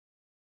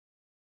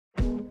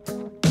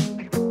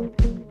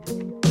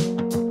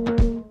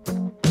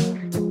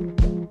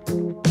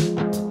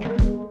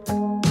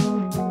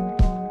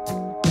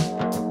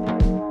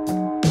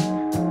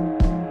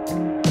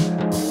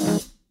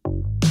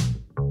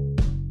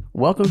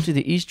Welcome to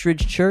the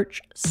Eastridge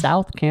Church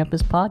South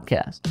Campus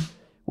podcast.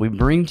 We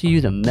bring to you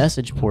the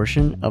message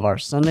portion of our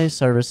Sunday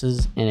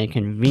services in a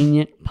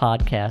convenient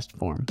podcast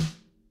form.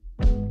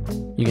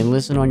 You can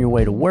listen on your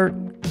way to work,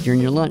 during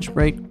your lunch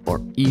break,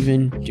 or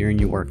even during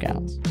your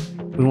workouts.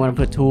 We want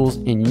to put tools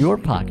in your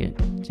pocket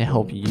to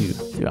help you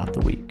throughout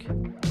the week.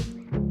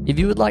 If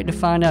you would like to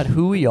find out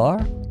who we are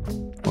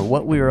or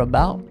what we are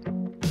about,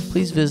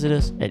 please visit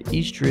us at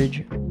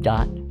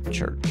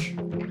eastridge.church.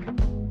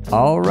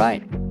 All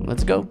right,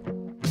 let's go.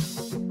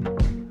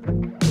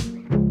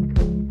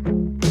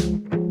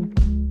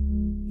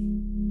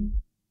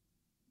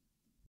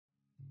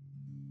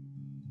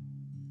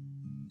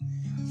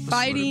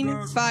 Fighting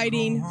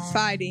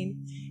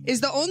is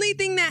the only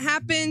thing that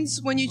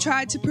happens when you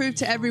try to prove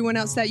to everyone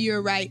else that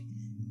you're right.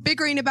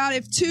 Bickering about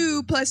if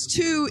 2 +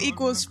 2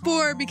 =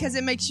 4 because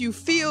it makes you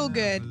feel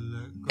good.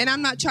 And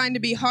I'm not trying to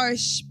be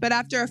harsh, but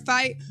after a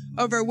fight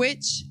over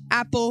which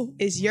apple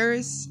is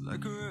yours,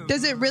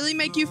 does it really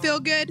make you feel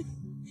good?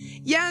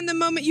 Yeah, in the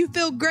moment you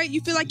feel great.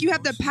 You feel like you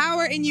have the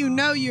power and you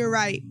know you're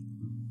right.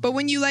 But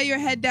when you lay your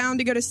head down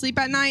to go to sleep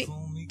at night,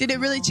 did it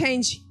really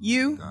change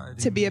you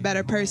to be a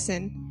better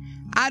person?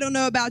 I don't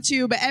know about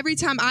you, but every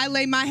time I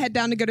lay my head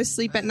down to go to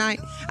sleep at night,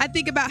 I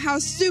think about how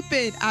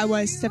stupid I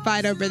was to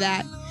fight over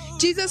that.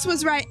 Jesus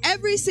was right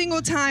every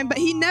single time, but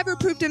he never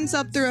proved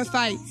himself through a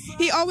fight.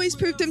 He always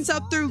proved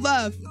himself through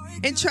love.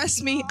 And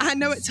trust me, I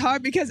know it's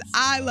hard because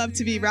I love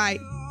to be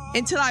right.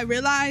 Until I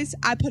realized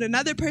I put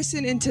another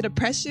person into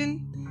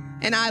depression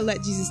and I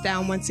let Jesus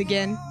down once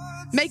again,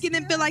 making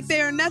them feel like they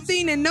are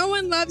nothing and no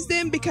one loves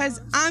them because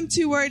I'm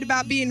too worried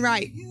about being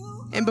right.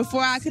 And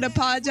before I could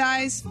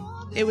apologize,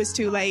 it was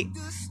too late.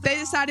 They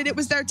decided it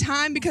was their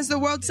time because the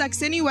world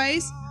sucks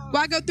anyways.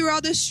 Why go through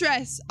all the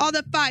stress, all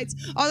the fights,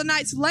 all the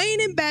nights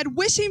laying in bed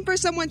wishing for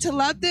someone to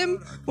love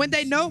them when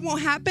they know it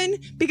won't happen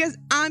because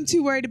I'm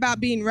too worried about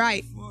being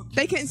right.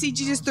 They couldn't see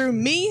Jesus through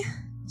me,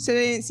 so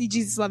they didn't see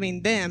Jesus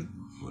loving them.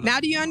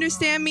 Now do you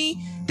understand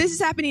me? This is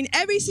happening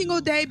every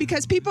single day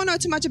because people know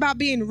too much about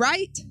being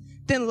right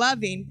than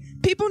loving.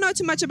 People know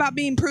too much about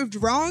being proved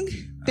wrong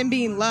than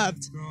being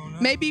loved.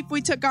 Maybe if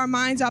we took our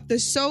minds off the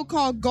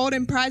so-called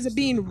golden prize of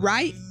being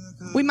right,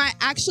 we might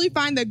actually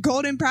find the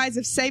golden prize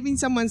of saving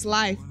someone's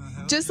life,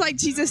 just like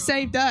Jesus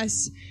saved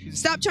us.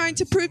 Stop trying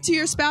to prove to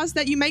your spouse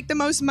that you make the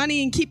most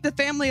money and keep the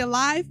family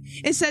alive.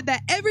 Instead,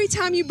 that every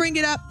time you bring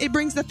it up, it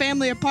brings the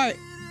family apart.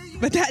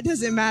 But that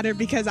doesn't matter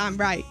because I'm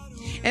right.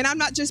 And I'm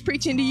not just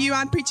preaching to you,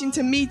 I'm preaching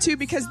to me too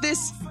because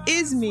this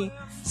is me.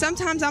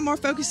 Sometimes I'm more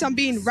focused on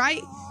being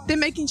right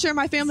than making sure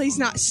my family's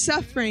not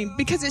suffering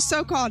because it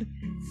so-called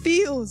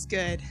feels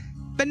good.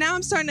 But now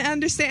I'm starting to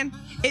understand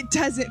it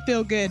doesn't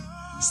feel good.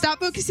 Stop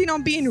focusing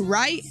on being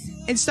right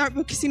and start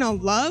focusing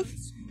on love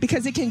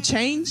because it can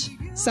change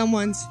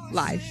someone's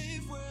life.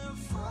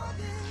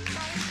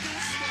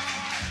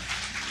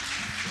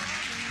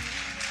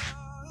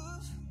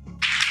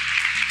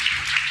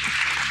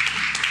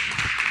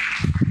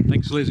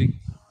 Thanks, Lizzie.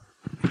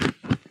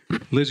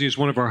 Lizzie is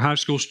one of our high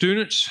school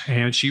students,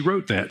 and she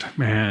wrote that.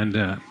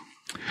 And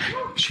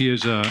she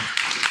is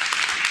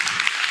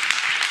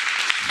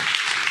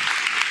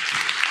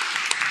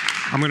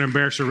I'm going to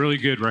embarrass her really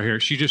good right here.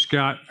 She just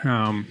got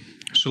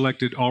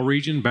selected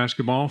all-region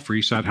basketball for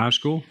Eastside High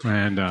School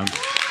and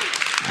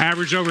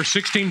averaged over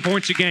 16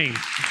 points a game.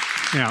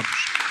 Yeah,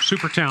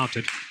 super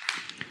talented.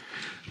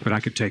 But I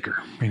could take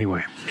her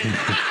anyway.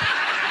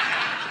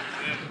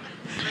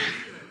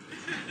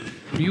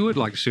 You would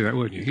like to see that,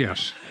 wouldn't you?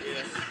 Yes.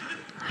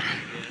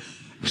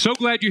 So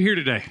glad you're here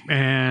today.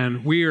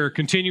 And we are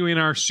continuing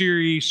our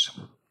series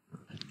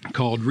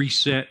called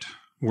Reset,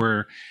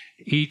 where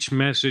each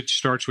message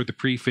starts with the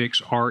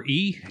prefix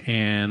RE,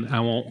 and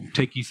I won't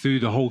take you through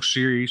the whole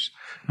series.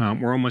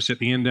 We're almost at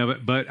the end of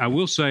it, but I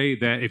will say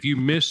that if you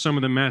missed some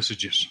of the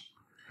messages,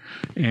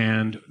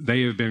 and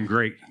they have been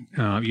great, you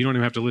don't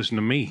even have to listen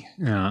to me.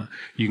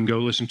 You can go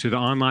listen to the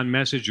online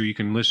message, or you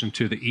can listen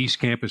to the East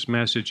Campus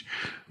message,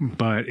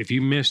 but if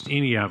you missed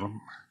any of them,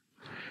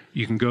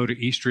 you can go to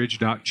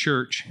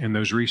eastridge.church, and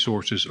those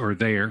resources are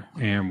there,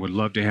 and would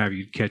love to have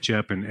you catch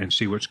up and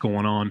see what's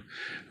going on.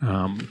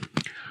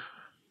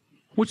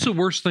 What's the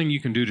worst thing you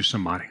can do to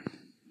somebody?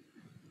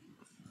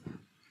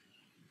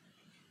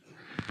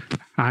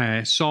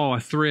 I saw a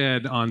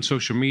thread on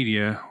social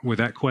media where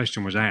that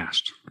question was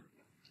asked,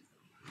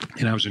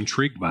 and I was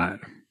intrigued by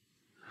it.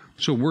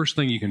 So worst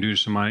thing you can do to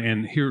somebody,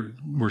 and here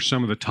were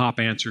some of the top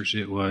answers.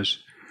 It was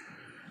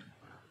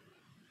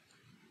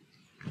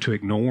to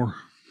ignore,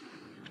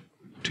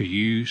 to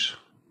use,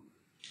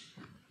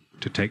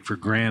 to take for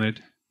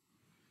granted,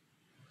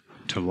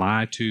 to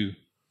lie to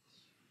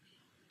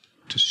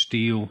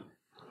steal,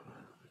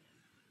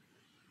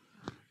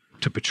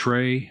 to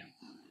betray,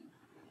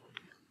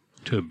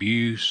 to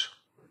abuse,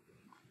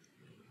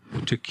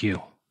 to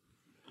kill.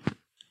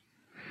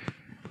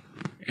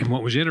 And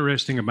what was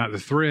interesting about the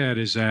thread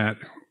is that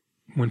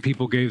when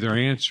people gave their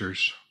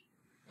answers,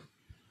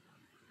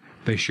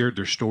 they shared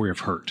their story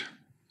of hurt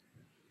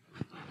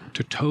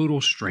to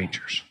total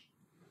strangers.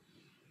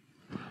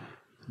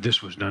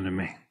 This was done to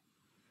me.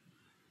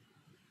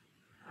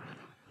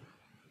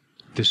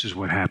 this is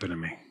what happened to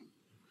me.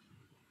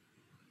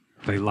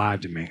 They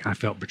lied to me. I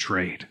felt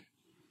betrayed.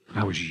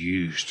 I was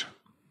used.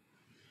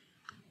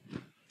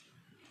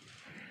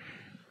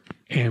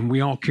 And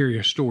we all carry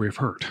a story of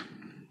hurt.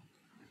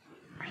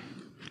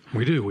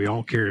 We do. We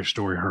all carry a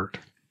story of hurt.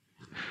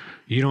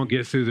 You don't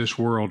get through this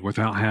world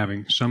without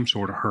having some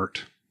sort of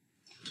hurt.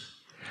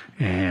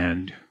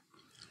 And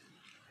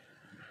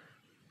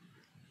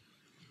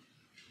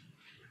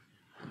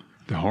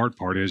the hard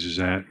part is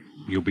that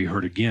you'll be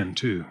hurt again,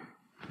 too,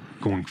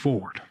 going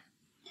forward.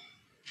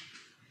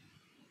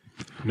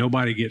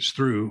 Nobody gets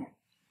through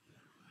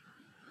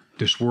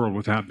this world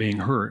without being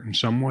hurt in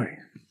some way.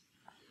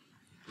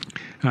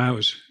 I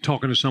was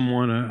talking to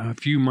someone a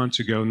few months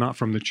ago, not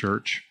from the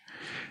church,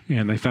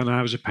 and they found out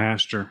I was a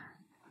pastor.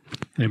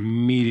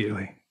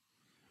 Immediately,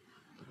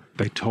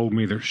 they told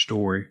me their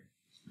story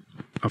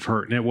of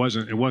hurt. And it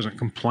wasn't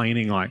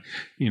complaining like,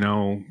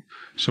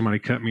 somebody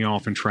cut me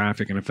off in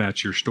traffic, and if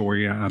that's your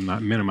story, I'm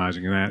not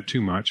minimizing that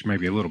too much,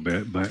 maybe a little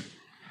bit, but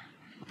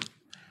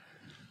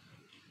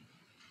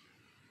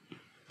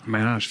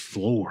man, I was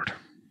floored.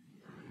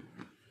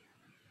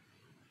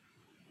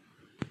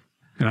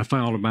 And I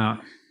found out about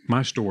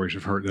my stories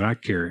of hurt that I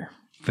carry,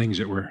 things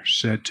that were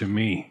said to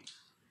me,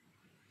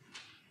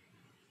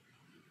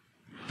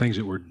 things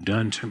that were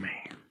done to me,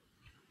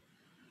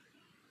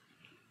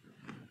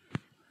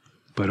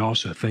 but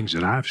also things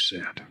that I've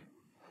said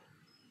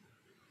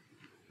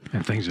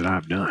and things that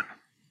I've done.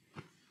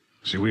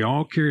 See, we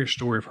all carry a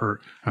story of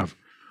hurt, of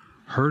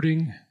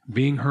hurting,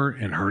 being hurt,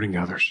 and hurting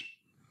others.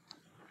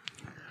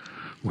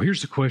 Well,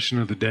 here's the question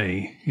of the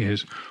day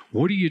is,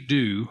 what do you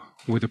do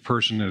with a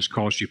person that has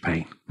caused you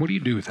pain? What do you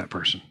do with that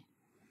person?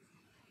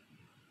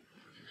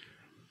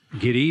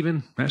 Get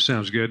even? That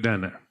sounds good,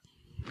 doesn't it?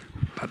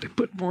 About to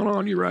put one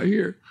on you right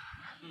here.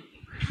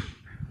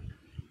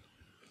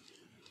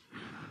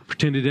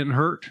 Pretend it didn't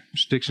hurt.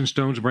 Sticks and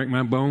stones break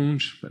my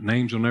bones, but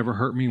names will never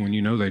hurt me when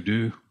you know they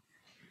do.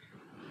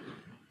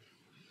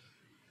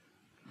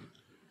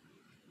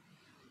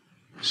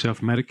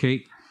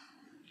 Self-medicate.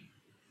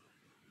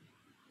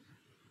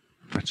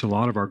 That's a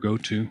lot of our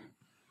go-to.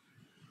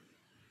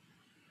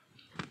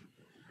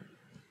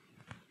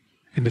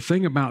 And the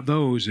thing about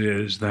those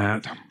is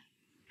that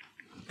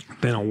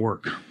they don't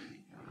work.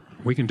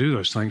 We can do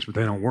those things, but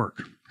they don't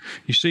work.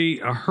 You see,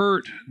 a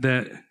hurt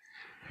that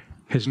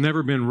has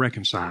never been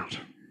reconciled,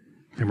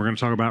 and we're going to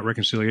talk about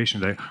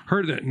reconciliation today,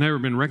 hurt that never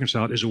been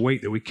reconciled is a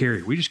weight that we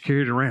carry. We just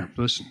carry it around.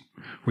 Listen,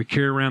 we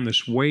carry around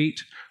this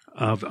weight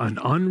of an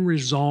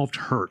unresolved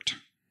hurt.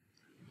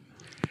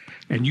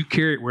 And you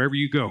carry it wherever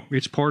you go.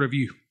 It's part of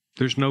you.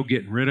 There's no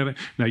getting rid of it.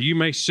 Now, you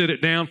may sit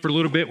it down for a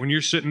little bit when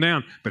you're sitting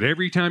down, but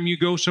every time you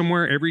go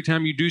somewhere, every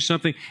time you do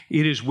something,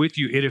 it is with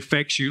you. It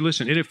affects you.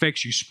 Listen, it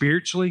affects you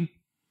spiritually.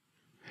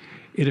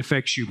 It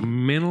affects you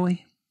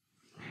mentally.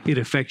 It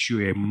affects you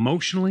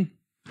emotionally.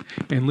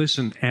 And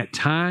listen, at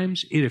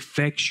times, it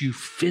affects you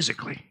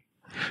physically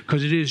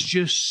because it is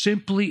just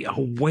simply a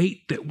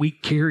weight that we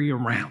carry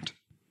around.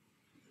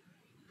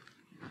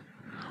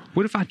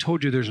 What if I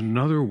told you there's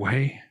another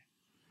way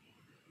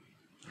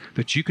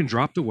that you can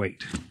drop the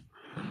weight?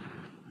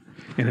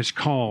 And it's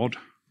called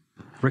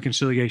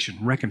reconciliation,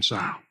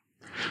 reconcile.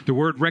 The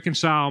word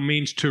reconcile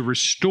means to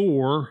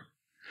restore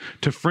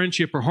to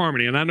friendship or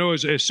harmony. And I know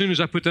as soon as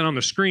I put that on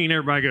the screen,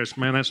 everybody goes,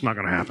 man, that's not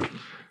going to happen.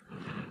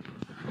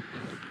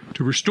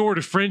 To restore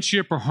to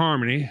friendship or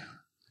harmony,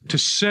 to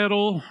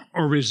settle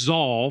or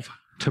resolve,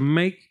 to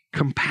make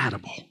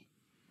compatible.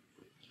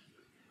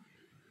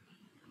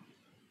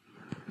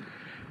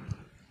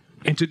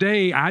 And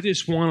today, I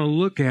just want to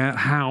look at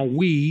how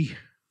we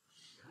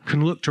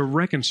can look to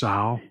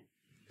reconcile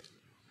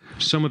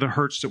some of the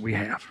hurts that we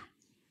have.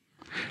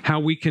 How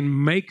we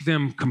can make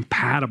them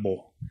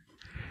compatible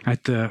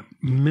at the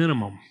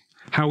minimum.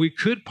 How we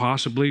could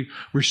possibly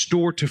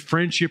restore to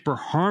friendship or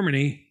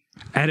harmony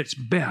at its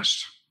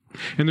best.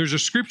 And there's a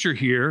scripture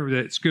here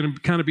that's going to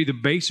kind of be the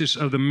basis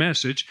of the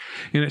message.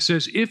 And it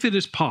says, if it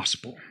is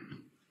possible,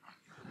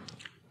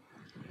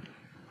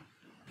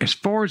 as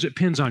far as it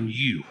depends on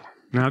you.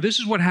 Now, this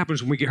is what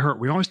happens when we get hurt.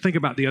 We always think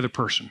about the other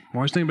person. We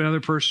always think about the other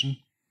person.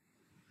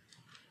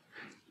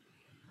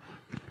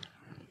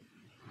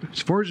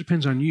 As far as it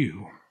depends on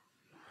you,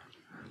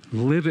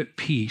 live at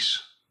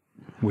peace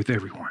with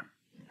everyone.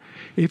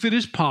 If it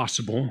is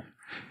possible,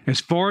 as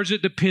far as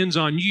it depends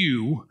on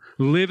you,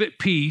 live at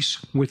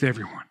peace with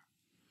everyone.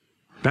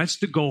 That's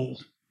the goal.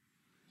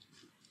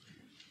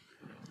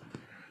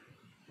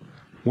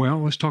 Well,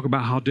 let's talk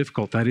about how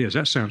difficult that is.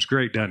 That sounds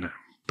great, doesn't it?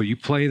 But you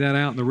play that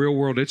out in the real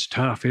world, it's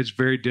tough. It's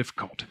very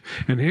difficult.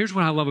 And here's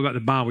what I love about the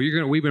Bible.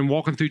 We've been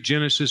walking through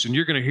Genesis, and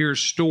you're going to hear a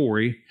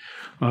story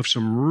of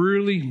some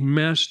really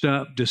messed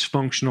up,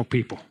 dysfunctional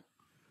people.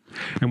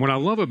 And what I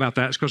love about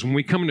that is because when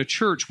we come into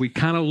church, we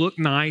kind of look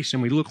nice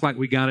and we look like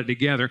we got it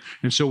together.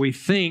 And so we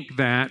think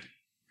that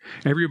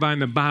everybody in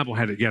the Bible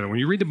had it together. When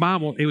you read the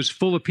Bible, it was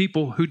full of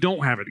people who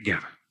don't have it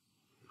together.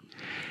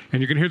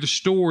 And you're going to hear the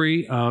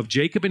story of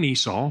Jacob and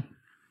Esau.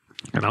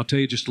 And I'll tell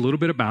you just a little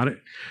bit about it,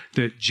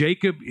 that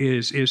Jacob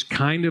is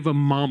kind of a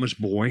mama's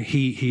boy.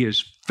 He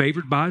is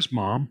favored by his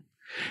mom.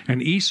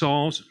 And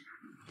Esau's,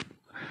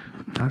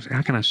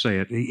 how can I say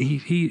it?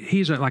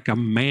 He's like a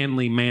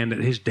manly man that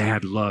his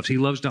dad loves. He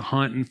loves to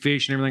hunt and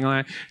fish and everything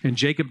like that. And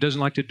Jacob doesn't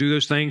like to do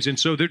those things. And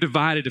so they're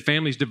divided. The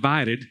family's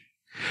divided.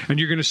 And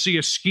you're going to see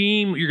a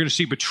scheme. You're going to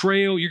see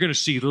betrayal. You're going to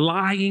see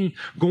lying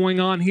going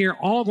on here,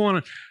 all going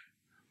on.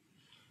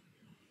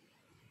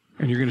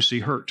 And you're going to see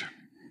hurt.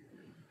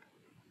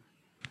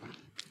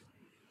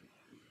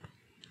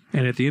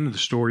 And at the end of the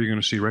story, you're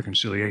going to see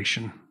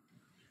reconciliation.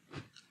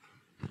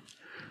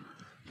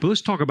 But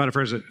let's talk about it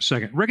for a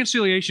second.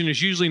 Reconciliation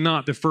is usually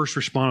not the first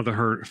response of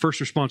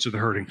the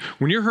hurting.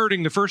 When you're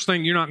hurting, the first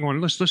thing, you're not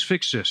going, let's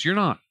fix this. You're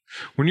not.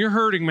 When you're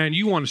hurting, man,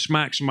 you want to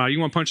smack somebody. You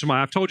want to punch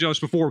somebody. I've told you this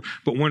before,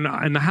 but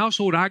in the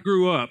household I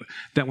grew up,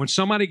 that when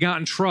somebody got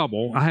in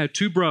trouble, I had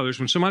two brothers,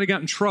 when somebody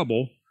got in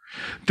trouble,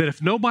 that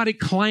if nobody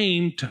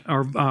claimed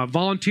or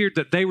volunteered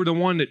that they were the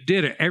one that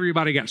did it,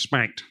 everybody got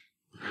spanked.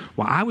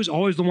 Well, I was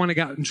always the one that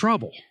got in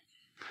trouble.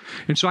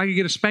 And so I could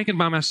get a spanking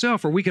by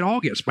myself, or we could all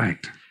get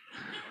spanked.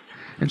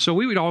 And so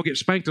we would all get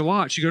spanked a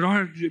lot. She goes, "All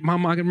right,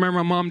 Mom," I can remember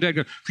my mom and dad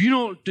go,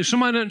 if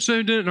somebody doesn't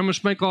say that, I'm going to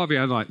spank all of you.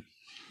 I was like,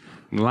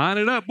 line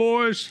it up,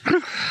 boys,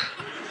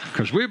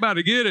 because we're about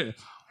to get it.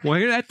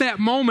 Well, at that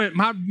moment,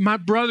 my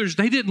brothers,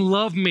 they didn't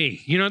love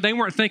me. They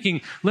weren't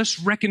thinking, let's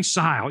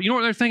reconcile. You know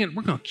what they're thinking?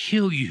 We're going to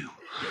kill you.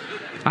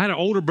 I had an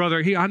older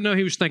brother. I know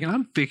he was thinking,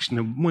 I'm fixing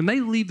them. When they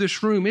leave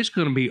this room, it's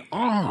going to be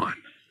on.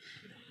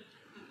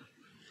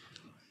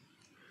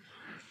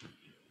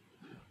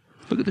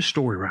 Look at the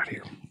story right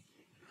here.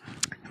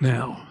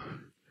 Now,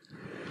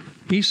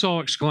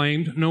 Esau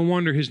exclaimed, "No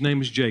wonder his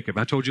name is Jacob."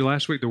 I told you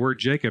last week the word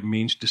Jacob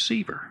means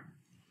deceiver.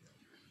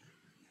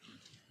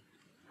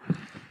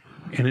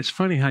 And it's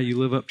funny how you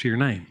live up to your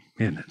name,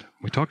 isn't it?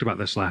 We talked about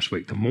this last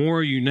week. The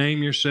more you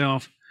name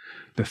yourself,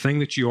 the thing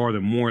that you are, the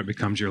more it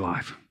becomes your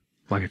life.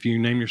 Like if you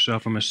name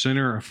yourself, I'm a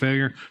sinner or a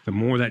failure, the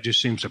more that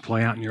just seems to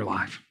play out in your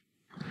life.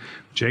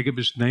 Jacob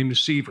is named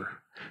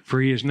deceiver,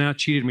 for he has now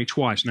cheated me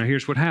twice. Now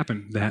here's what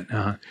happened.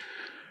 That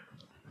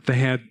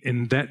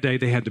in that day,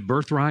 they had the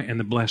birthright and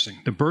the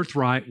blessing. The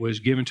birthright was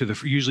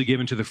usually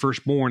given to the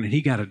firstborn, and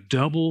he got a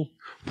double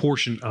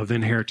portion of the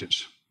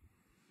inheritance.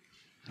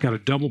 Got a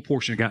double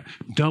portion, got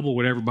double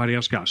what everybody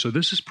else got. So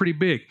this is pretty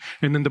big.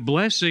 And then the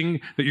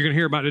blessing that you're going to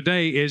hear about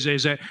today is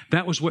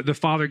that was what the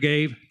Father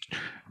gave,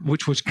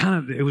 which was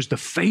it was the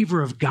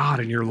favor of God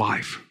in your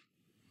life.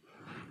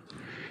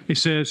 He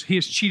says, he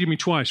has cheated me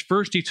twice.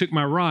 First, he took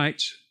my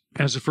rights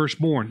as the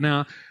firstborn.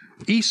 Now,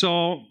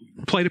 Esau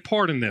played a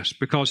part in this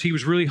because he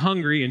was really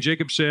hungry, and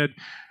Jacob said,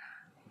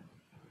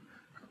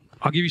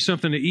 I'll give you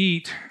something to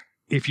eat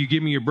if you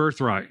give me your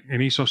birthright.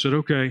 And Esau said,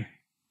 okay.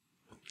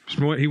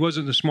 He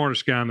wasn't the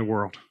smartest guy in the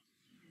world.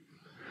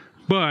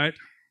 But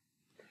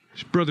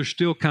his brother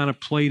still kind of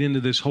played into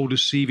this whole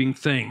deceiving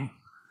thing.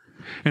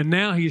 And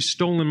now he's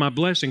stolen my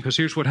blessing, because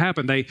here's what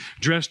happened. They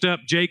dressed up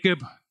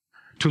Jacob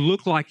to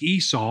look like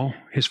Esau.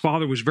 His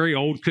father was very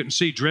old, couldn't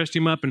see, dressed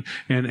him up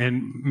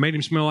and made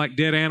him smell like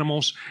dead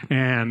animals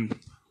and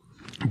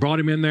brought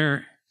him in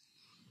there.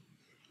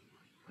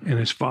 And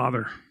his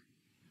father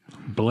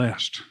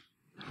blessed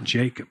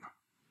Jacob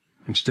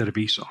instead of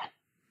Esau.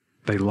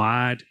 They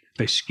lied,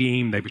 they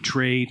schemed, they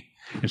betrayed,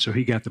 and so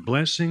he got the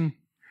blessing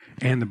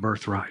and the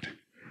birthright.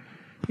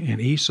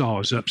 And Esau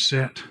is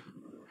upset.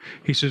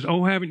 He says,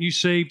 oh, haven't you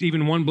saved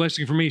even one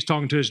blessing for me? He's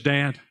talking to his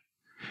dad.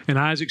 And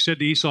Isaac said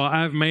to Esau,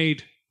 I've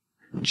made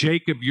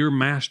Jacob your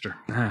master.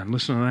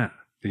 Listen to that.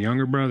 The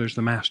younger brother's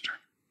the master.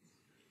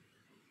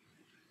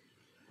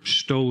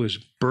 Stole his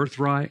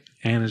birthright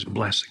and his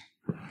blessing.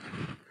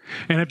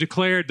 And have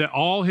declared that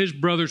all his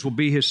brothers will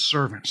be his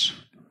servants.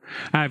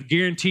 I have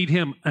guaranteed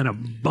him an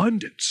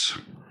abundance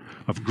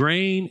of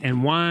grain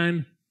and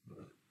wine.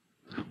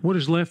 What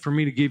is left for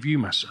me to give you,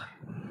 my son?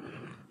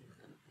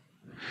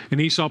 And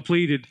Esau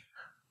pleaded,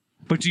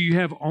 but do you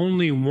have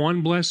only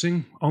one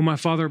blessing? Oh, my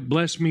father,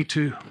 bless me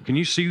too. Can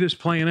you see this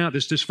playing out,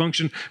 this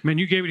dysfunction? Man,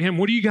 you gave it to him.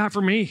 What do you got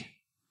for me?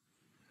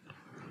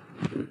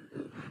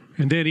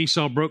 And then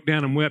Esau broke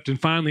down and wept. And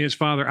finally, his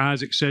father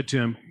Isaac said to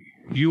him,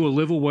 you will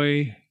live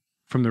away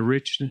from the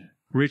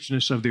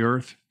richness of the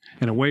earth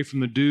and away from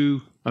the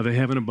dew of the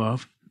heaven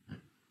above.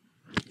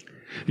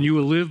 And you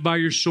will live by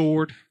your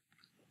sword,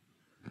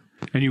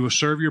 and you will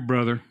serve your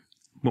brother.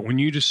 But when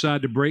you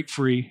decide to break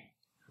free,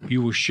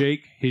 you will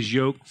shake his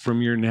yoke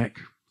from your neck.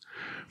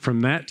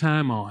 From that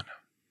time on,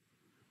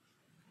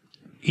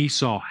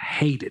 Esau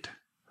hated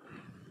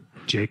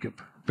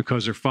Jacob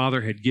because their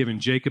father had given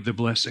Jacob the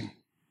blessing.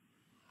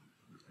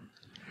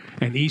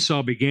 And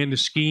Esau began to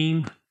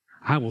scheme,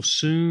 I will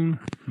soon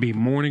be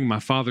mourning my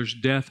father's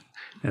death,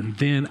 and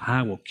then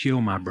I will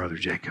kill my brother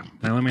Jacob.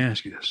 Now let me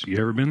ask you this. You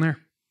ever been there?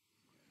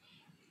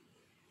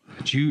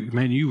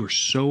 You were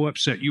so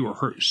upset. You were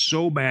hurt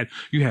so bad.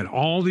 You had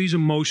all these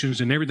emotions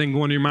and everything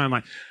going in your mind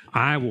like,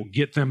 I will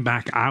get them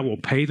back. I will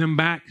pay them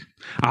back.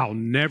 I'll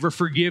never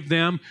forgive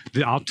them.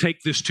 I'll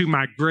take this to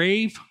my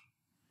grave.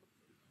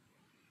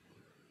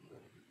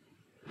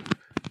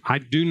 I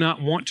do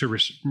not want to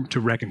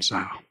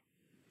reconcile.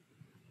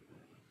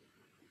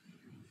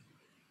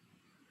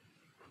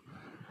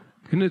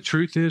 And the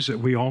truth is that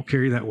we all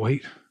carry that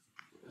weight.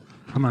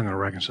 I'm not going to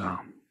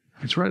reconcile.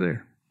 It's right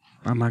there.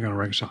 I'm not going to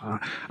reconcile.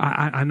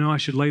 I know I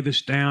should lay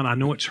this down. I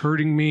know it's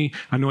hurting me.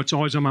 I know it's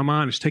always on my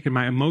mind. It's taking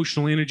my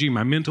emotional energy,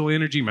 my mental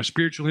energy, my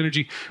spiritual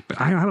energy. But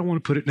I don't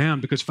want to put it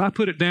down, because if I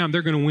put it down,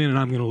 they're going to win and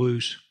I'm going to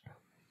lose.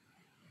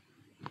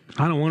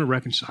 I don't want to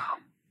reconcile.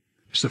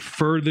 It's the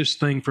furthest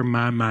thing from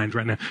my mind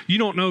right now. You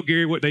don't know,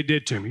 Gary, what they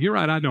did to me. You're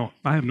right, I don't.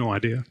 I have no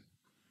idea.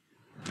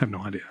 I have no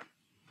idea.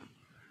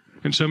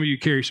 And some of you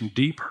carry some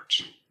deep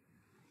hurts.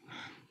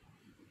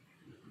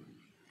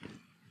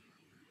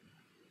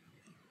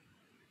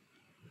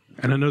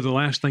 And I know the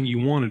last thing you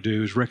want to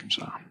do is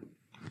reconcile.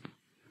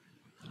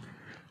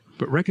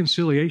 But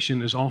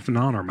reconciliation is often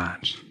on our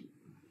minds.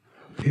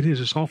 It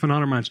is. It's often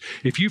on our minds.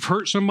 If you've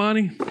hurt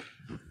somebody,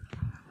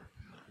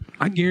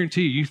 I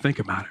guarantee you think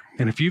about it.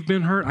 And if you've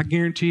been hurt, I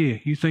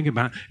guarantee you think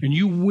about it. And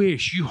you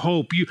wish, you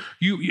hope,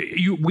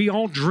 we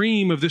all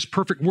dream of this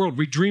perfect world.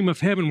 We dream of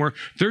heaven where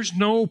there's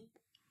no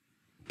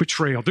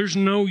betrayal. There's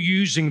no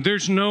using.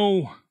 There's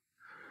no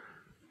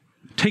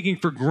taking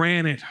for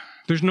granted.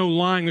 There's no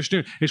lying.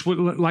 It's what,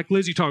 like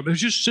Lizzie talked about.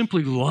 There's just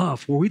simply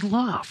love, where we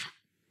love.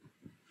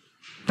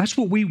 That's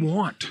what we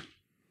want.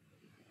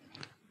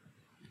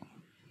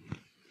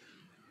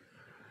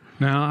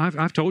 Now,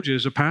 I've told you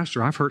as a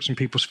pastor, I've hurt some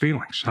people's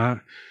feelings.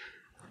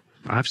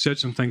 I've said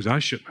some things I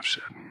shouldn't have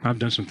said. I've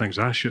done some things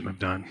I shouldn't have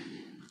done.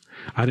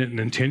 I didn't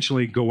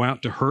intentionally go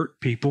out to hurt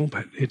people,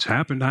 but it's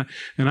happened. I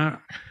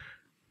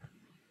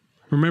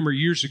remember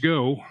years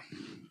ago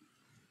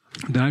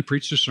that I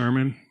preached a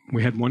sermon.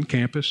 We had one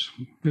campus.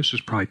 This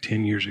was probably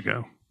 10 years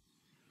ago.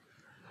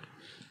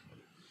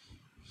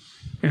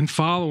 And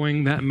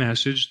following that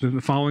message,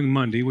 the following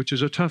Monday, which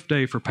is a tough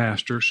day for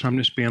pastors, I'm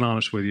just being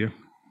honest with you,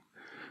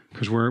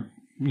 because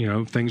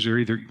things are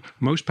either,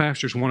 most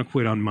pastors want to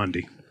quit on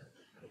Monday.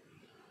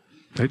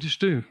 They just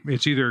do.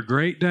 It's either a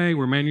great day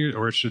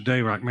or it's a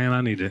day where like, man,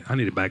 I need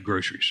to bag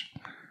groceries.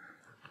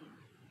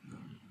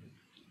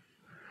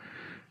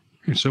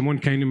 And someone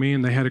came to me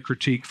and they had a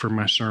critique for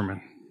my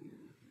sermon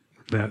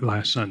that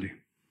last Sunday.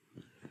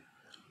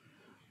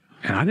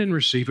 And I didn't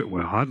receive it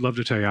well. I'd love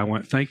to tell you, I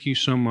went, thank you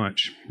so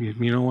much. You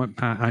know what?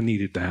 I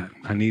needed that.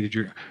 I needed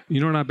you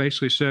know what I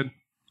basically said?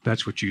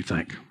 That's what you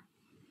think.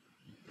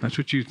 That's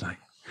what you think.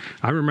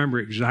 I remember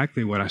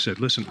exactly what I said.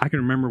 Listen, I can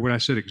remember what I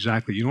said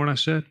exactly. You know what I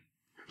said?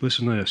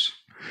 Listen to this.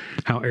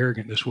 How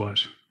arrogant this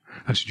was.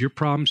 I said, your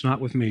problem's not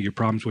with me. Your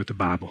problem's with the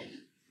Bible.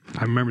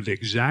 I remember the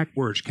exact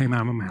words came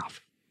out of my mouth.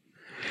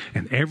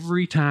 And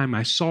every time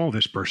I saw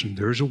this person,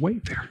 there's a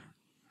weight there.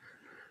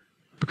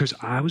 Because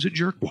I was a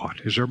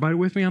jerkwad. Is everybody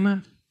with me on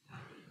that?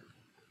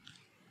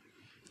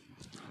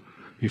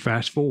 You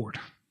fast forward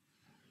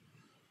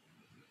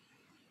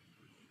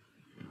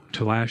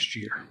to last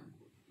year.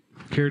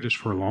 Carried this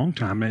for a long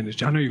time. And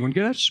I know you're going to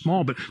get that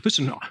small, but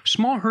listen,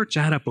 small hurts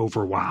add up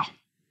over a while.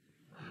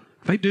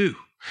 They do.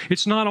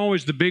 It's not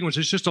always the big ones.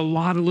 It's just a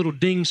lot of little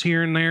dings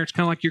here and there. It's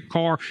kind of like your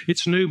car.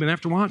 It's new, but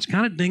after a while, it's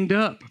kind of dinged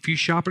up. A few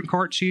shopping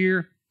carts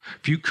here, a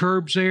few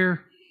curbs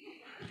there.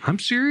 I'm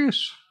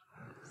serious.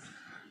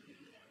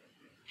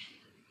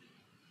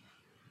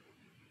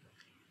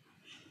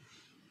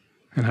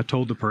 And I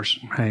told the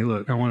person, hey,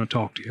 look, I want to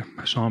talk to you.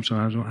 I saw him, so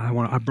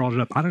I brought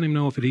it up. I don't even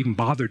know if it even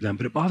bothered them,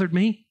 but it bothered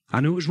me.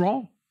 I knew it was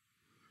wrong.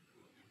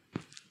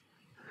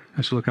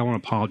 I said, look, I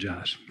want to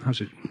apologize. I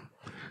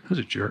was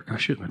a jerk. I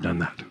shouldn't have done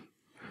that.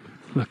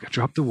 Look, I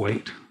dropped the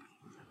weight.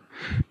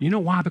 You know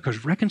why?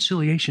 Because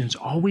reconciliation is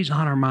always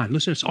on our mind.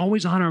 Listen, it's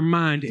always on our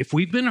mind if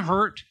we've been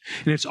hurt,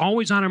 and it's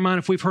always on our mind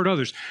if we've hurt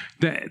others.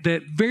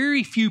 That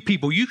very few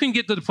people, you can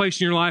get to the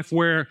place in your life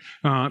where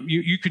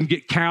you can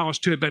get callous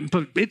to it,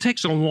 but it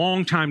takes a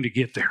long time to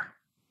get there.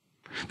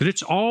 That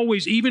it's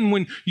always, even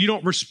when you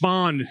don't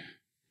respond.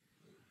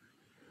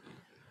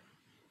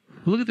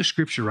 Look at the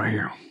scripture right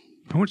here.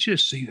 I want you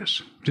to see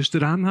this. Just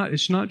that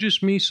it's not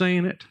just me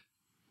saying it.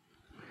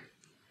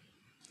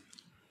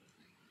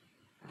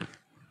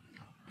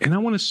 And I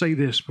want to say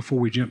this before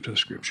we jump to the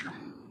scripture.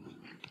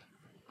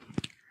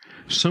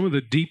 Some of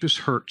the deepest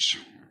hurts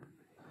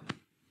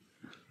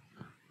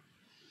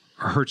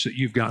are hurts that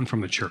you've gotten from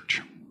the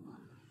church.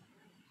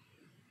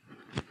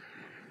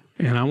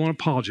 And I want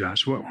to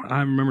apologize. Well,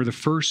 I remember the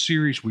first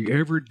series we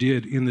ever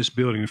did in this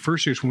building. The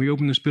first series, when we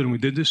opened this building, we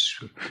did this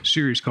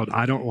series called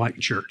I Don't Like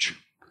Church.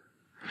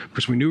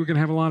 Because we knew we were going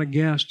to have a lot of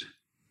guests.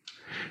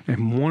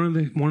 And one of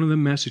the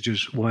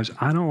messages was,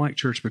 I don't like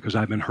church because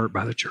I've been hurt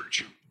by the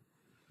church.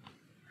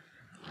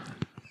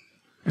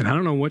 And I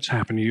don't know what's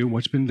happened to you,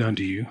 what's been done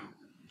to you.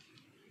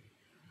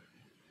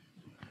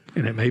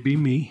 And it may be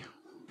me.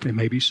 It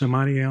may be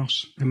somebody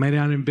else. It may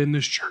not have been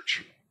this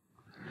church.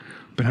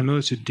 But I know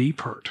it's a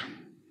deep hurt.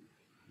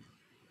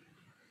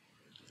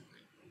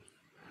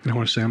 And I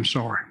want to say I'm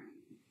sorry.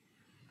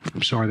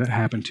 I'm sorry that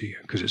happened to you.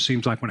 Because it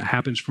seems like when it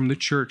happens from the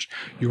church,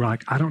 you're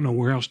like, I don't know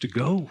where else to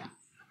go.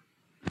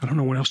 I don't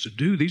know what else to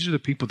do. These are the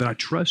people that I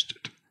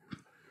trusted.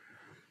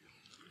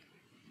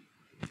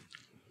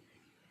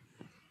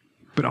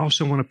 but I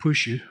also want to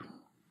push you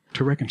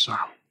to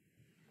reconcile.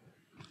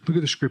 Look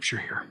at the scripture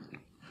here.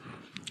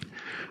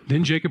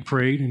 Then Jacob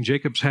prayed, and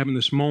Jacob's having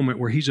this moment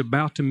where he's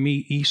about to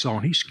meet Esau,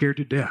 and he's scared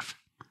to death.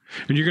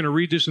 And you're going to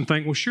read this and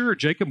think, well, sure,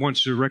 Jacob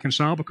wants to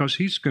reconcile because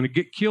he's going to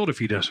get killed if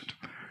he doesn't.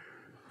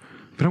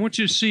 But I want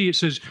you to see, it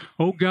says,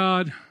 "O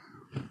God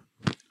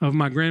of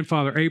my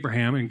grandfather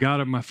Abraham and God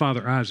of my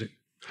father Isaac.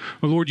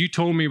 Oh, Lord, you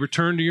told me,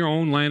 return to your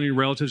own land and your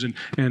relatives."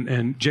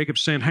 And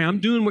Jacob's saying, hey, I'm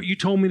doing what you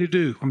told me to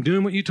do. I'm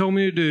doing what you told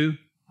me to do.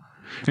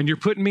 And you're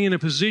putting me in a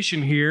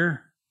position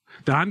here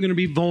that I'm going to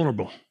be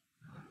vulnerable.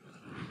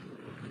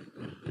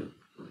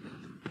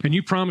 And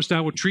you promised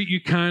I would treat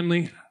you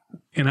kindly,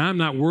 and I'm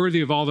not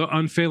worthy of all the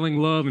unfailing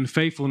love and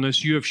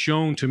faithfulness you have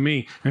shown to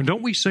me. And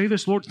don't we say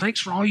this, Lord, thanks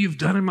for all you've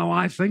done in my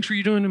life. Thanks for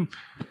you doing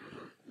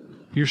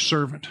your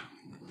servant.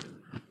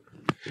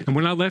 And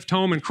when I left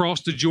home and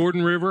crossed the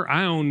Jordan River,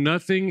 I owned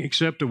nothing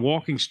except a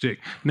walking stick.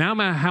 Now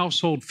my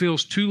household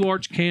fills 2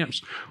 large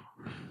camps.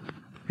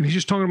 And he's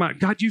just talking about,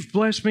 God, you've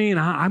blessed me, and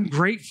I'm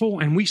grateful.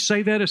 And we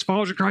say that as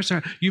followers of Christ,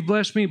 you've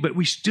blessed me, but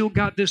we still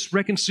got this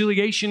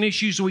reconciliation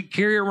issues that we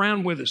carry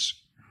around with us.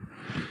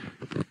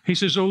 He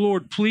says, oh,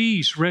 Lord,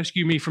 please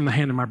rescue me from the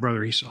hand of my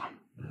brother Esau.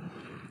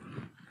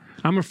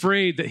 I'm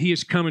afraid that he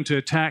is coming to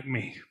attack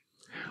me,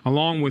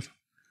 along with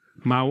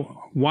my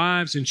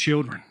wives and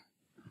children.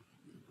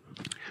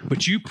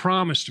 But you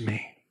promised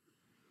me,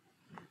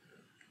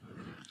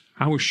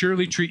 I will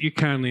surely treat you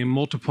kindly and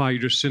multiply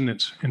your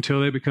descendants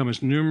until they become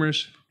as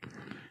numerous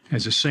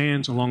as the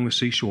sands along the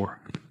seashore.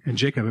 And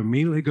Jacob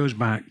immediately goes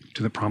back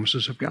to the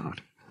promises of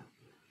God.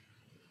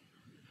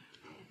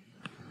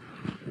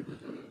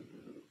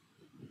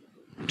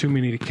 Too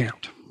many to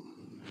count.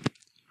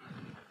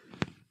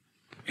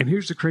 And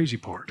here's the crazy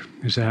part,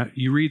 is that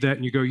you read that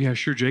and you go, yeah,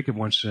 sure, Jacob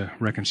wants to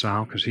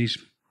reconcile because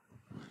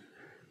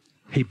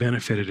he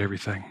benefited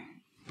everything.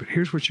 But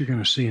here's what you're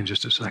going to see in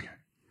just a second.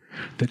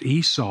 That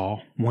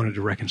Esau wanted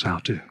to reconcile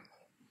too.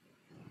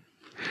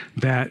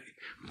 That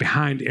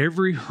behind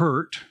every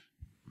hurt,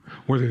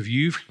 whether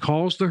you've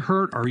caused the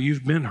hurt or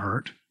you've been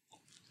hurt,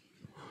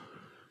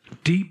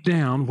 deep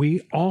down,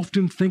 we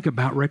often think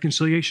about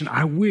reconciliation.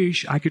 I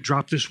wish I could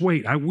drop this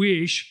weight. I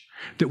wish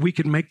that we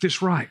could make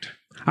this right.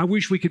 I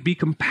wish we could be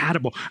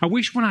compatible. I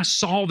wish when I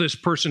saw this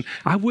person,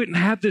 I wouldn't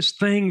have this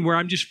thing where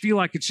I just feel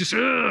like it's just,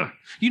 ugh.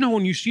 You know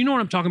what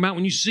I'm talking about?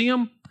 When you see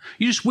them,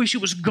 you just wish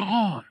it was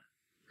gone.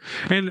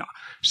 And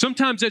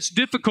sometimes that's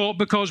difficult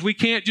because we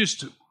can't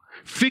just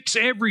fix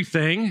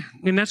everything.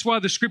 And that's why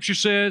the scripture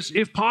says,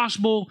 if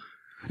possible,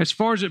 as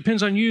far as it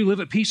depends on you,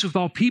 live at peace with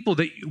all people.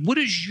 What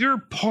is your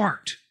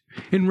part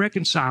in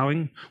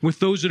reconciling with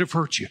those that have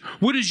hurt you?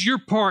 What is your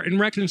part in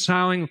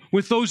reconciling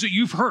with those that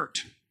you've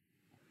hurt?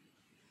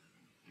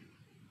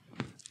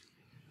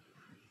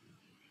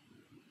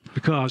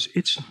 Because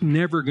it's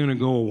never going to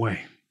go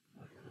away.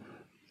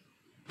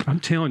 I'm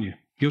telling you,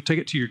 you'll take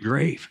it to your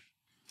grave.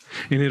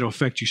 And it'll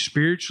affect you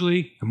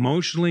spiritually,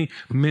 emotionally,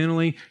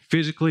 mentally,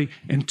 physically,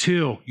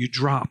 until you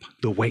drop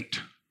the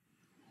weight.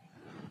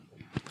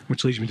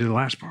 Which leads me to the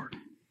last part.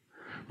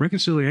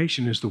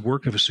 Reconciliation is the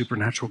work of a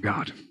supernatural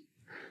God.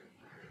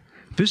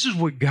 This is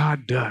what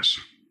God does.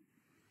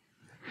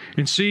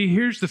 And see,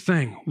 here's the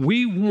thing.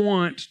 We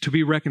want to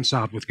be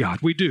reconciled with God.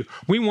 We do.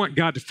 We want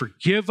God to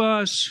forgive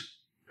us.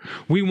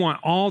 We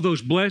want all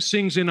those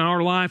blessings in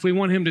our life. We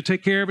want Him to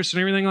take care of us and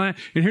everything like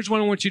that. And here's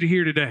what I want you to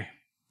hear today.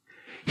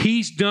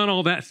 He's done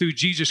all that through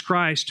Jesus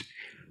Christ,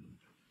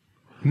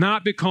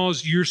 not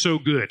because you're so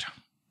good,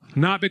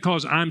 not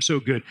because I'm so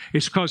good.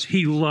 It's because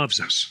He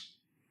loves us.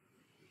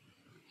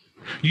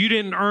 You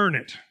didn't earn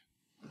it.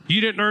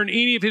 You didn't earn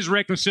any of His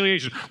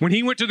reconciliation. When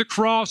He went to the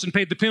cross and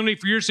paid the penalty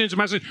for your sins and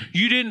my sins,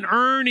 you didn't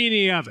earn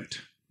any of it.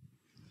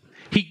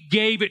 He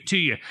gave it to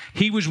you.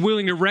 He was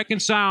willing to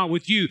reconcile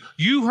with you.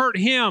 You hurt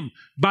Him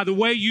by the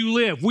way you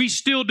live. We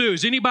still do.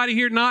 Is anybody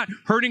here not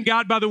hurting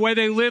God by the way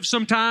they live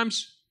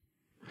sometimes?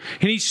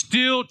 And He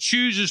still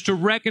chooses to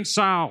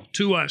reconcile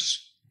to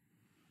us.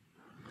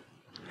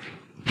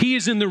 He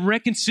is in the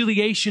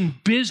reconciliation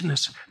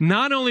business,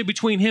 not only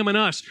between Him and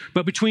us,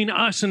 but between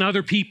us and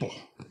other people.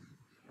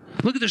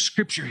 Look at the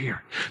scripture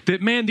here.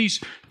 That, man,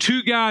 these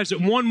two guys,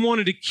 that one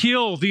wanted to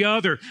kill the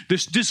other,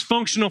 this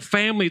dysfunctional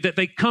family, that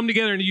they come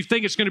together and you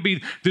think it's going to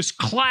be this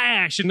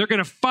clash and they're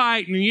going to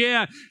fight. And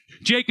yeah,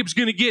 Jacob's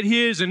going to get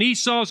his and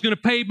Esau's going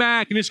to pay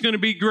back and it's going to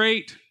be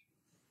great.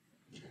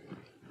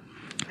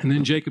 And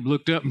then Jacob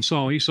looked up and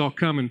saw Esau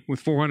coming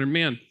with 400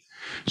 men.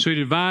 So he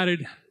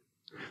divided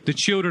the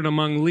children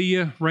among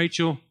Leah,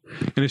 Rachel,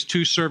 and his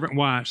 2 servant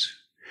wives.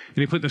 And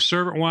he put the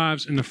servant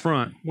wives in the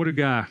front. What a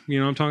guy. You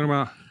know what I'm talking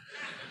about?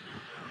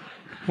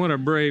 What a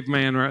brave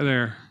man right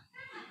there.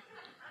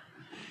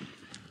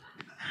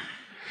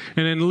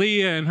 And then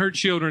Leah and her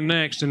children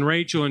next, and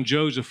Rachel and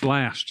Joseph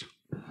last.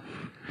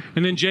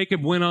 And then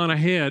Jacob went on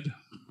ahead.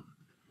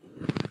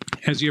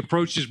 As he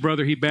approached his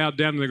brother, he bowed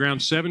down to the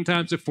ground 7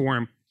 times before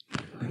him.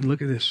 And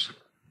look at this.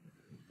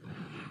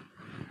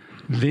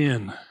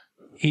 Then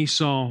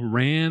Esau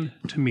ran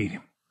to meet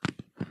him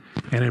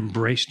and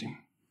embraced him.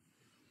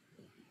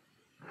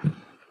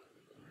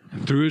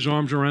 and threw his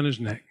arms around his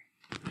neck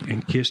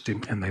and kissed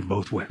him, and they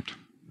both wept.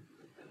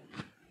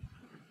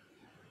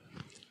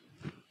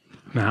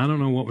 Now, I don't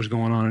know what was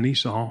going on in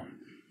Esau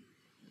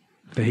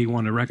that he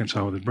wanted to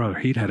reconcile with his brother.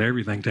 He'd had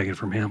everything taken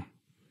from him.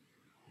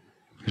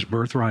 His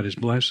birthright, his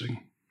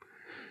blessing.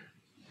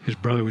 His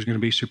brother was going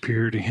to be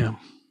superior to him.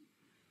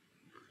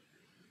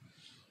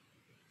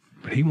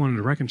 But he wanted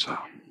to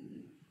reconcile.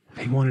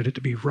 He wanted it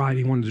to be right.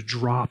 He wanted to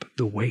drop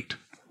the weight.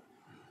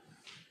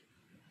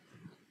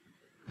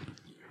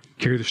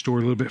 Carry the story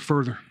a little bit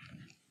further.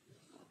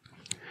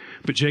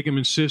 But Jacob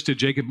insisted.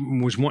 Jacob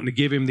was wanting to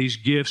give him these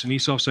gifts, and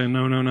Esau saying,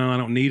 no, I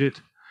don't need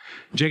it.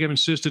 Jacob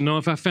insisted, no,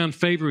 if I found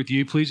favor with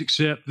you, please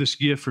accept this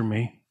gift from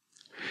me.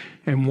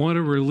 And what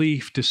a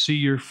relief to see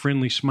your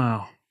friendly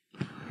smile.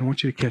 I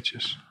want you to catch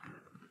this.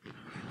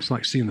 It's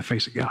like seeing the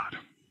face of God.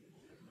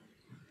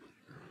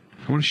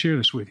 I want to share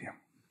this with you.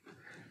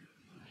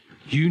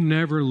 You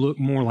never look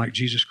more like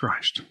Jesus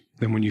Christ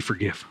than when you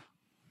forgive.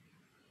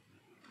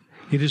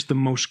 It is the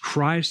most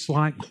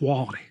Christ-like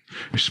quality,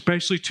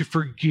 especially to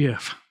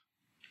forgive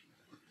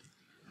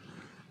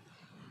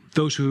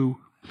those who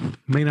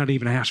may not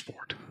even ask for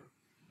it,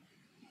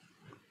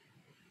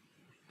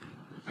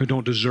 who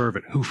don't deserve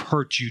it, who've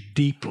hurt you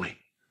deeply.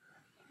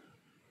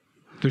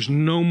 There's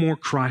no more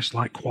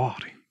Christ-like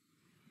quality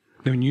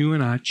than you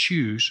and I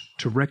choose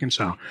to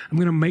reconcile. I'm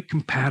going to make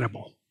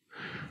compatible.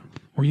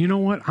 Or you know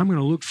what? I'm going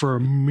to look for a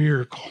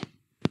miracle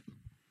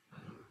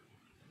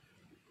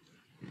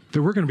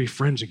that we're going to be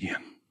friends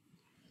again.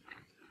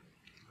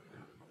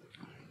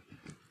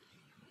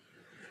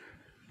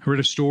 I read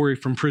a story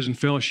from Prison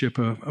Fellowship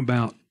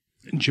about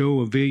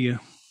Joe Avila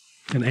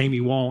and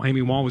Amy Wall.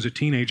 Amy Wall was a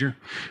teenager.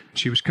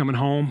 She was coming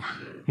home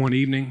one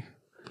evening.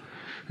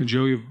 And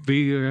Joe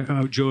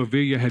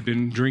Avila had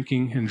been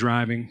drinking and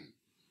driving.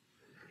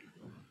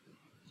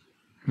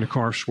 And the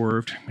car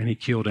swerved, and he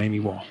killed Amy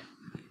Wall.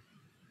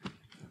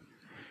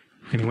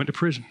 And he went to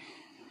prison.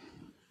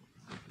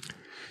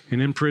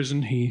 And in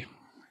prison, he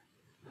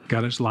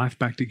got his life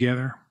back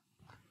together,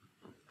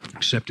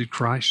 accepted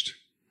Christ.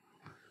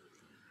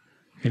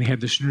 And he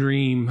had this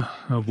dream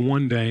of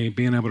one day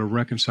being able to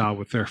reconcile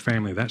with their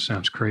family. That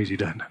sounds crazy,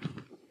 doesn't it?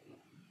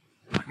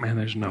 Like, man,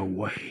 there's no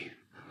way.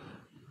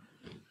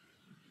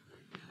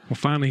 Well,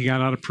 finally, he got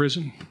out of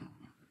prison.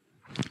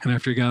 And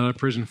after he got out of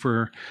prison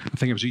for, I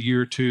think it was a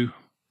year or two,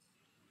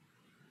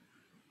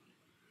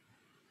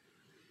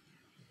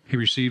 he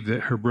received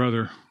that her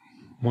brother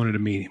wanted to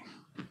meet him.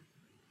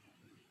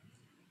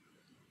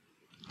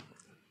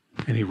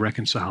 And he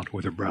reconciled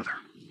with her brother.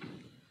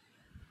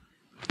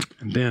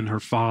 And then her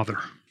father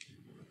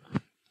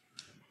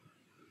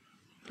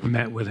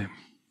met with him.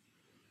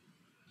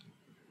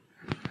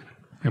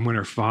 And when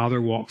her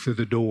father walked through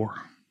the door,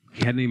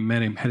 he hadn't even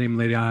met him, hadn't even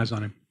laid eyes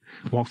on him,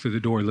 walked through the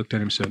door, he looked at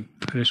him and said,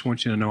 I just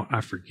want you to know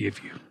I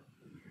forgive you.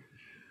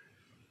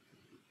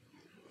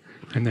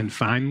 And then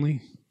finally,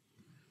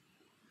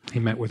 he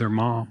met with her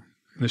mom.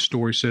 And the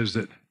story says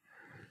that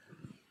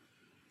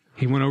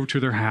he went over to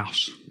their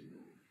house,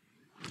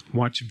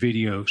 watched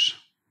videos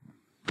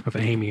of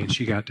Amy, and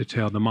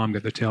the mom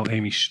got to tell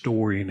Amy's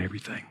story and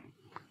everything.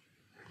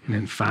 And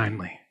then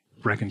finally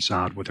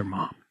reconciled with her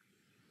mom.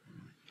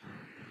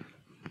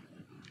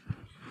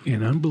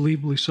 And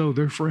unbelievably so,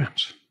 they're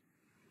friends.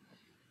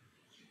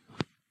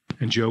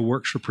 And Joe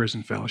works for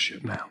Prison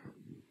Fellowship now.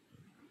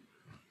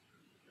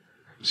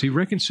 See,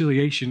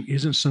 reconciliation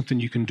isn't something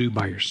you can do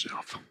by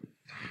yourself.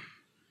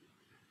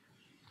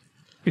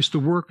 It's the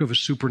work of a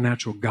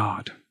supernatural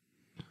God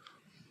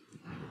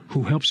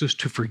who helps us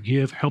to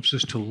forgive, helps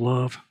us to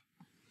love.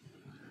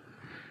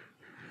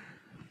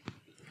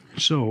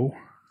 So,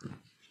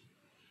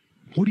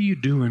 what are you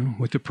doing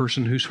with the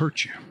person who's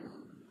hurt you?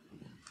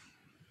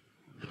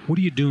 What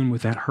are you doing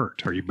with that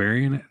hurt? Are you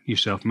burying it? You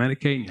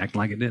self-medicating? You acting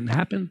like it didn't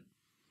happen?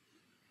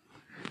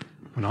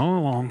 When all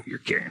along you're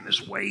carrying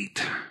this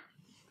weight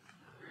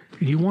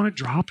and you want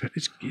to drop it.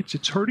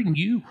 It's hurting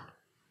you.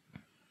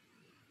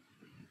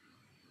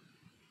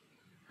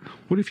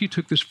 What if you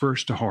took this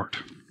verse to heart?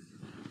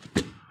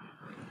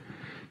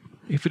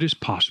 If it is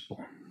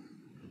possible,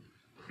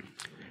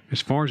 as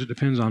far as it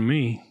depends on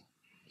me,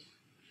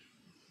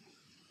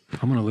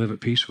 I'm going to live at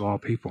peace with all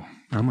people.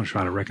 I'm going to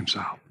try to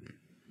reconcile.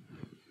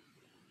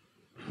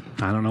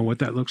 I don't know what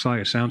that looks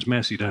like. It sounds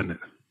messy, doesn't it?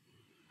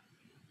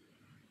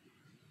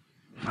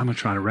 I'm going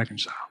to try to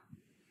reconcile.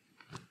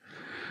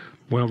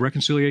 Well,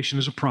 reconciliation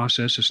is a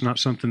process. It's not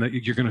something that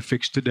you're going to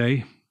fix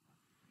today.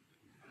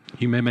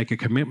 You may make a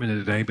commitment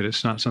today, but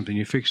it's not something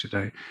you fix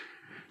today.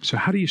 So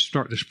how do you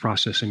start this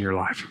process in your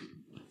life?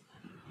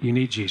 You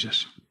need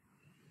Jesus.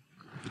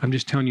 I'm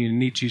just telling you, you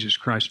need Jesus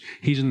Christ.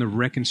 He's in the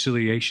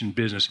reconciliation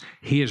business.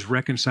 He has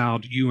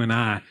reconciled you and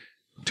I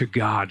to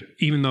God.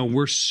 Even though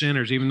we're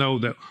sinners, even though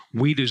that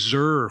we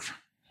deserve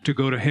to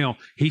go to hell,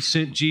 He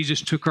sent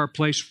Jesus, took our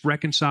place,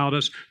 reconciled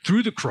us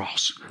through the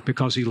cross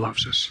because He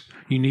loves us.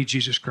 You need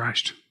Jesus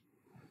Christ.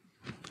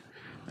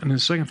 And then the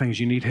second thing is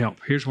you need help.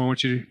 Here's what I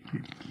want you to,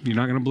 you're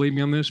not going to believe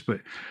me on this,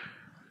 but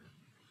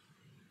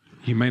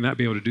you may not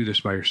be able to do this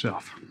by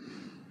yourself.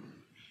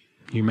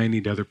 You may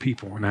need other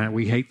people, and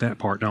we hate that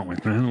part, don't we? I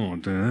don't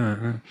want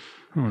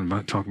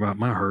to talk about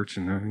my hurts,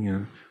 and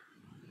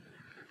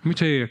Let me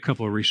tell you a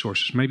couple of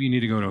resources. Maybe you need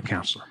to go to a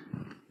counselor.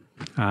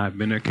 I've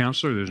been to a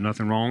counselor. There's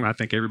nothing wrong. I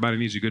think everybody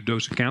needs a good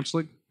dose of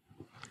counseling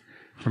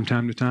from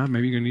time to time.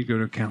 Maybe you're going to need to go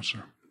to a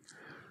counselor.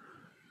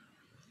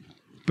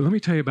 But let me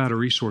tell you about a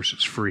resource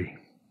that's free.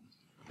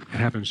 It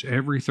happens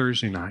every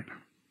Thursday night.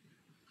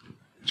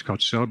 It's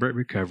called Celebrate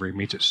Recovery. It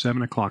meets at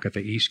 7 o'clock at the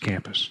East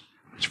Campus.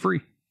 It's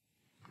free.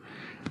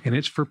 And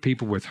it's for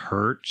people with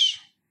hurts,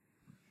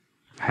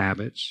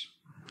 habits,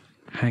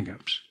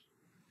 hang-ups.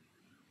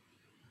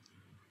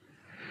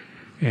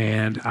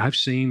 And I've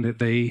seen that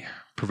they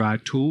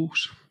provide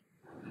tools,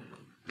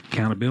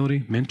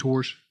 accountability,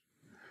 mentors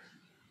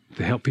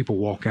to help people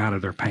walk out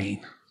of their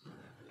pain.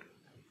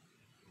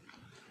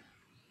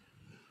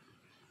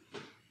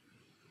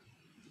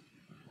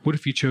 What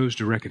if you chose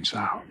to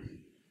reconcile?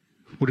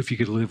 What if you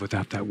could live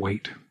without that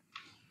weight?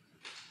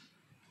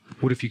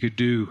 What if you could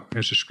do,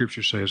 as the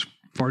scripture says, as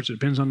far as it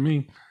depends on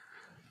me,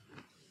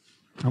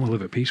 I want to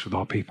live at peace with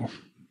all people.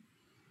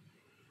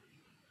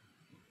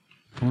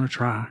 I want to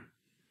try.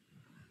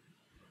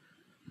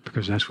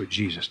 Because that's what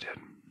Jesus did.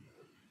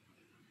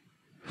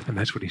 And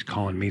that's what he's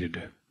calling me to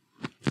do.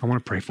 I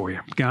want to pray for you.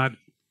 God,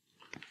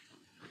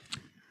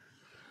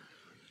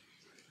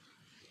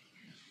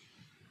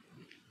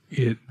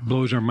 it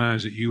blows our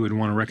minds that you would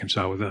want to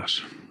reconcile with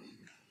us.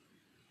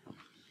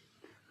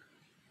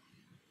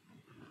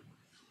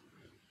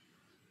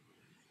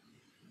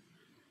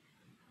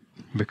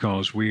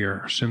 Because we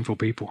are sinful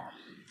people.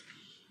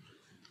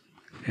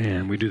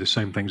 And we do the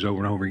same things over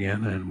and over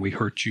again, and we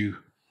hurt you.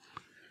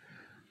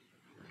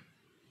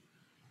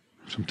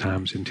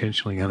 Sometimes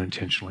intentionally,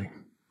 unintentionally,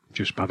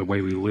 just by the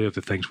way we live,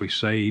 the things we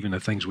say, even the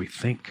things we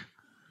think.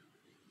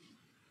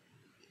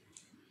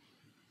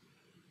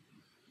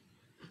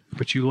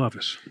 But you love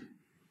us.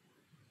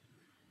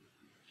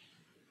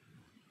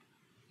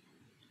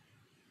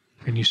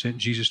 And you sent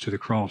Jesus to the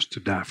cross to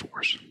die for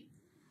us.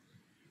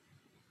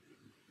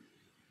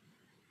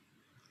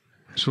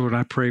 So Lord,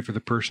 I pray for the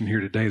person here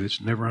today that's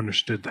never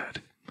understood that.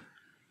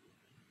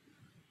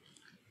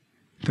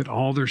 That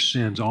all their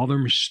sins, all their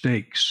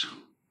mistakes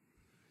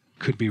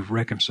could be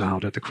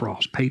reconciled at the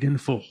cross, paid in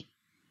full,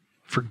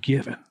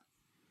 forgiven.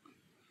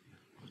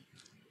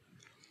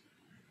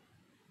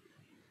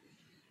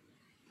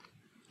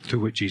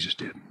 Through what Jesus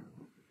did.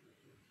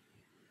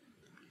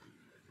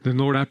 Then,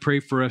 Lord, I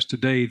pray for us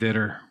today that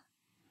are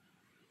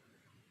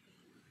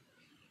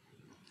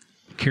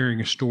carrying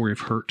a story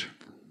of hurt.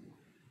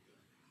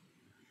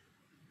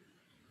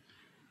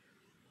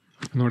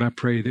 Lord, I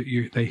pray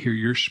that they hear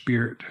your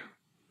Spirit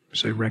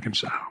say,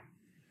 reconcile,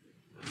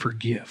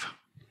 forgive.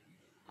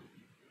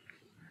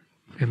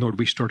 And Lord,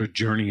 we start a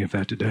journey of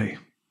that today.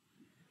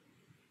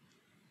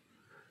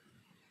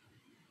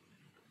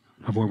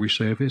 Of where we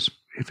say, if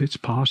it's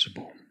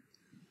possible,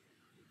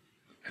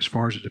 as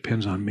far as it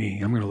depends on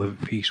me, I'm going to live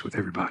in peace with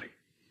everybody.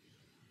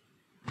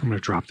 I'm going to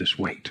drop this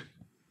weight.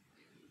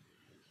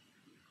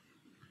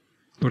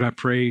 Lord, I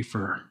pray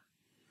for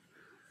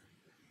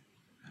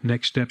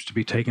next steps to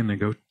be taken to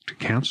go to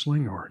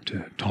counseling or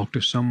to talk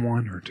to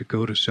someone or to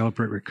go to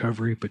Celebrate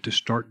Recovery, but to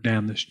start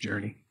down this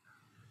journey.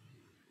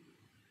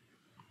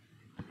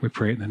 We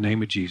pray it in the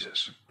name of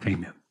Jesus.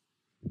 Amen.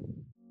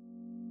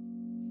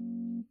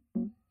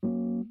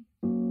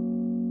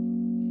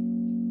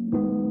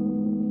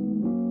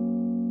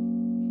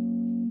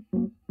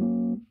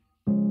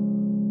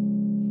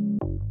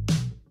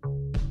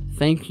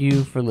 Thank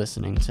you for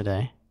listening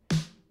today.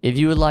 If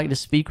you would like to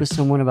speak with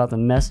someone about the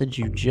message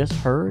you just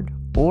heard,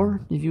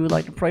 or if you would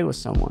like to pray with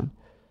someone,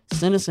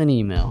 send us an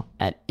email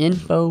at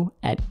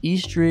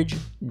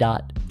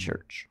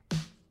info@eastridge.church.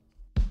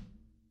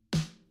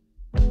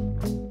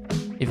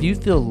 If you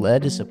feel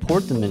led to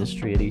support the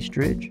ministry at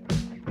Eastridge,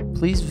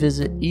 please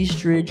visit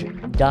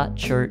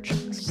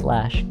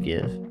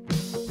eastridge.church/give.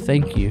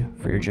 Thank you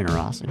for your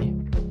generosity.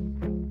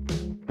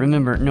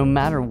 Remember, no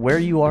matter where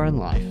you are in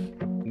life,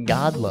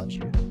 God loves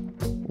you,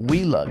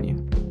 we love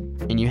you,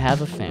 and you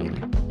have a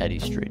family at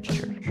Eastridge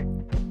Church.